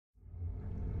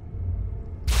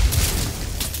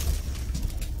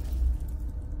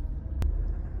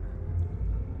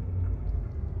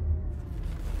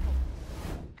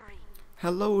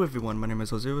Hello everyone, my name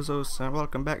is Ozirozos and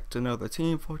welcome back to another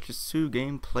Team Fortress 2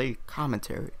 gameplay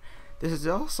commentary. This is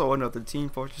also another Team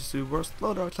Fortress 2 Worst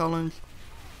Loadout challenge.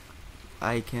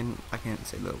 I can't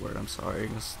say that word, I'm sorry,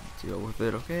 let's deal with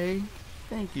it, okay?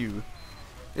 Thank you.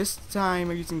 This time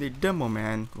I'm using the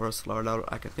Demoman Worst Loadout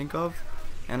I can think of.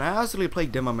 And I actually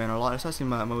played Demoman a lot, it's actually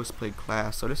my most played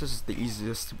class, so this is the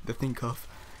easiest to think of.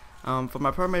 For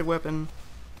my primary weapon,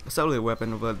 it's only a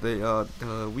weapon, but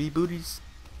the wee booties,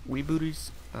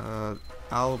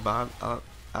 Alibaba's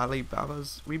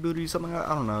wee booties, something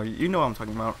I don't know. You know what I'm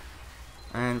talking about.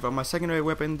 And for my secondary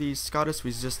weapon, the Scottish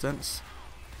Resistance,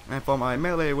 and for my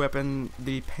melee weapon,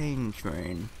 the Pain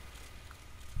Train.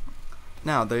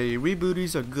 Now the wee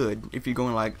booties are good if you're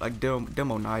going like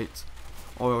demo nights,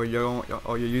 or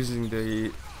you're using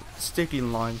the sticky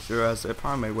launcher as a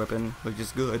primary weapon, which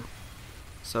is good.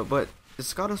 So, but the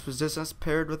Scottish Resistance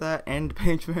paired with that and the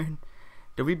Pain Train.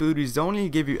 The rebooties only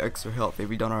give you extra health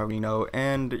if you don't already know,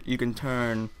 and you can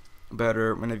turn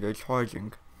better whenever you're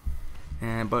charging.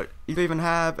 But you can even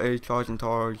have a charging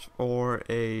charge or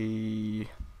a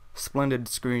splendid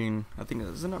screen. I think,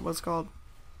 isn't that what it's called?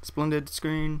 Splendid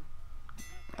screen.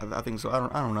 I think so. I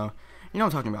don't know. You know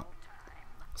what I'm talking about.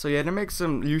 So yeah, that makes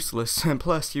them useless, and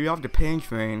plus you have the Pain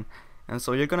Train, and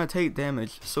so you're gonna take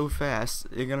damage so fast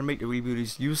you're gonna make the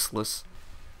rebooties useless.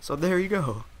 So there you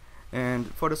go.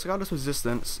 And for the Scottish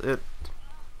Resistance, the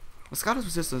Scottish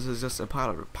Resistance is just a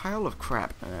pile of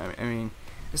crap. I mean,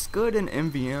 it's good in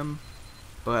MVM,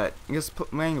 but just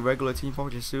playing regular Team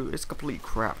Fortress 2, it's complete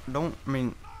crap.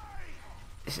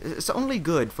 It's only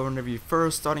good for whenever you're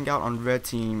first starting out on red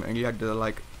team and you had to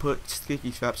like put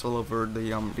sticky traps all over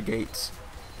the gates.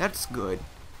 That's good.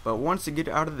 But once you get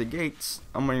out of the gates,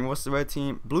 once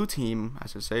the blue team, I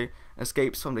should say,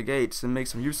 escapes from the gates, it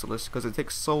makes them useless because it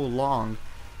takes so long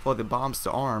for the bombs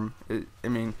to arm.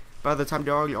 By the time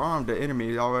they're already armed, the enemy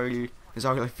is already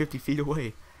like 50 feet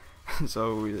away.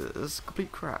 So it's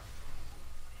complete crap,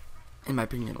 in my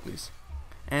opinion at least.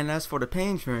 And as for the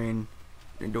Pain Train,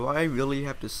 do I really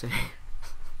have to say?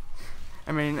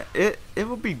 It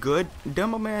will be good.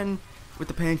 Demoman with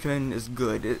the Pain Train is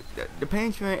good. The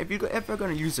Pain Train, if you're ever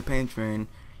gonna use the Pain Train,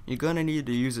 you're gonna need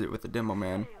to use it with the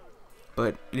Demoman.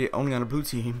 But only on the blue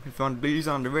team. If you want to use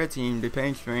on the red team, the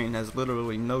Pain Train has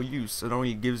literally no use. It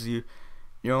only gives you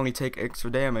only take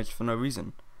extra damage for no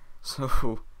reason.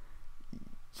 So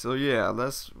yeah,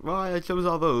 that's why I chose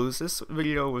all those. This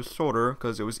video was shorter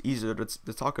because it was easier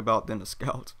to talk about than the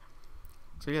Scout.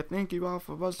 So yeah, thank you all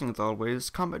for watching as always.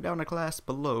 Comment down the class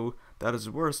below that is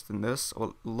worse than this,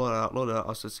 or loadout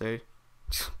I should say.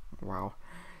 Wow.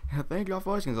 Yeah, thank you all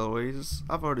for watching as always.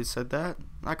 I've already said that.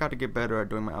 I gotta get better at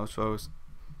doing my outros.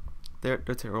 They're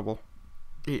terrible.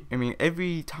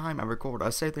 Every time I record,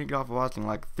 I say thank you all for watching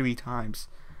like 3 times.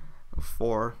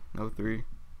 4, no 3,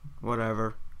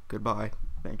 whatever. Goodbye.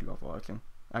 Thank you all for watching.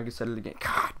 I can say it again.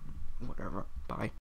 God, whatever. Bye.